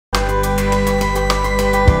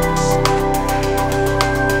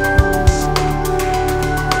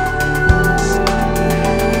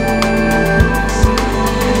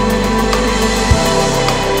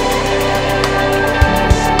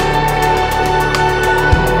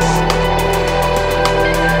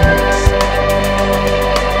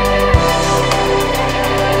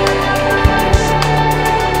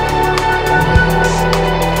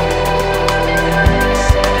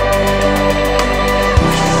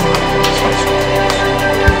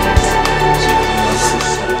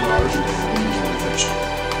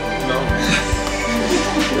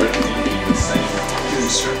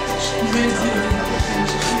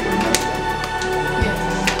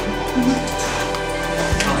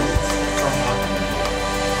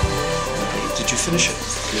finish it.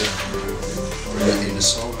 Yeah. In the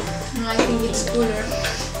salt. I think it's cooler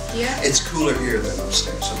here. It's cooler here than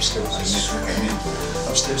upstairs.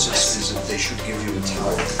 Upstairs is they should give you a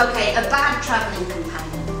towel. Okay, a bad travelling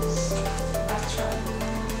companion.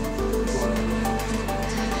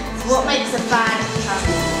 What makes a bad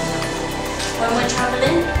travelling companion? When we're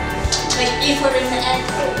travelling, like if we're in the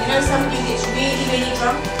airport, you know somebody gets really, really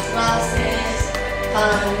drunk, glasses,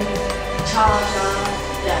 phone, charger,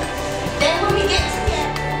 yeah. Then when we get to the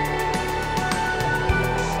airport,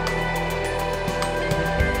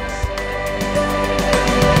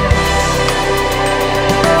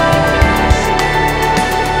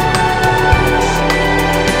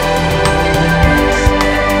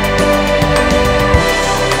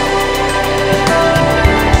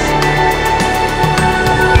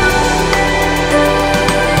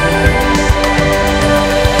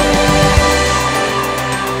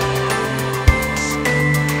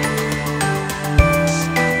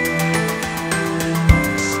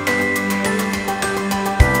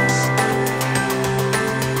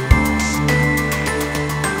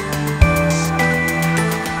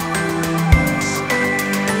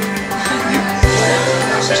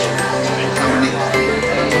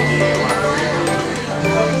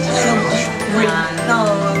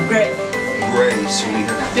 so we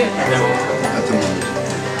have at the moment.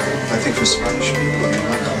 I think for Spanish people,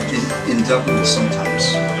 in Dublin sometimes,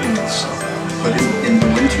 but in the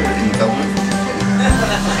winter in Dublin.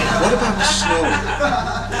 What about the snow?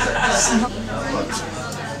 But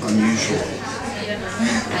unusual.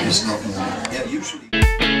 It's not normal. Yeah, usually.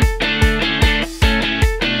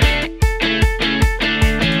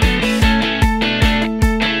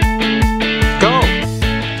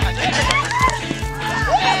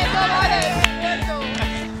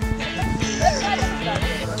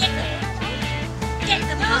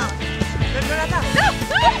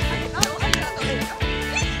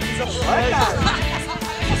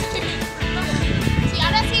 Sí,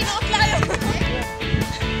 ahora sí, no, claro.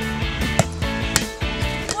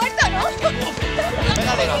 Muerto, ¿no?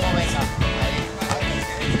 Pégale, como venga.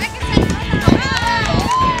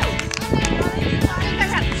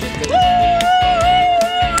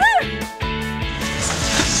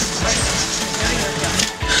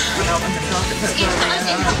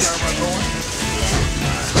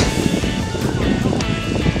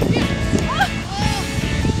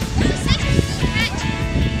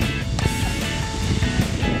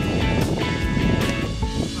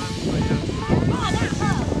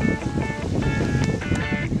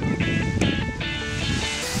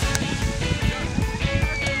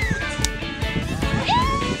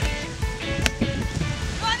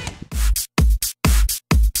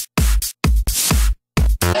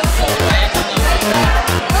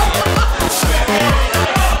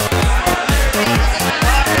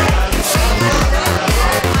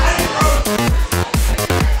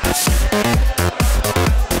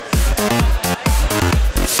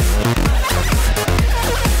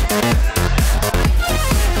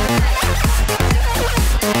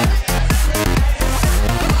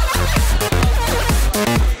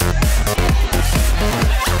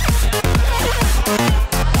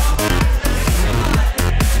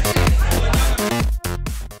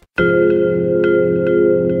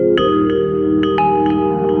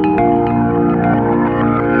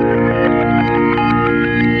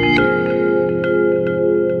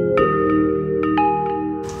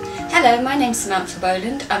 Hello, my name's Samantha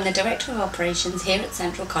Boland. I'm the Director of Operations here at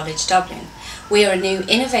Central College Dublin. We are a new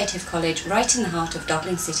innovative college right in the heart of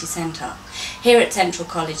Dublin city centre. Here at Central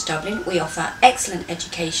College Dublin we offer excellent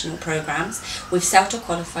educational programmes with CELTA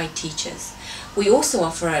qualified teachers. We also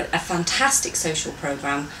offer a fantastic social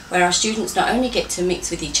programme where our students not only get to mix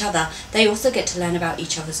with each other, they also get to learn about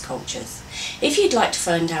each other's cultures. If you'd like to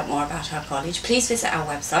find out more about our college, please visit our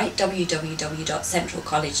website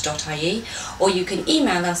www.centralcollege.ie, or you can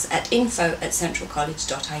email us at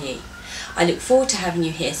info@centralcollege.ie. I look forward to having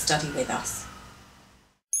you here study with us.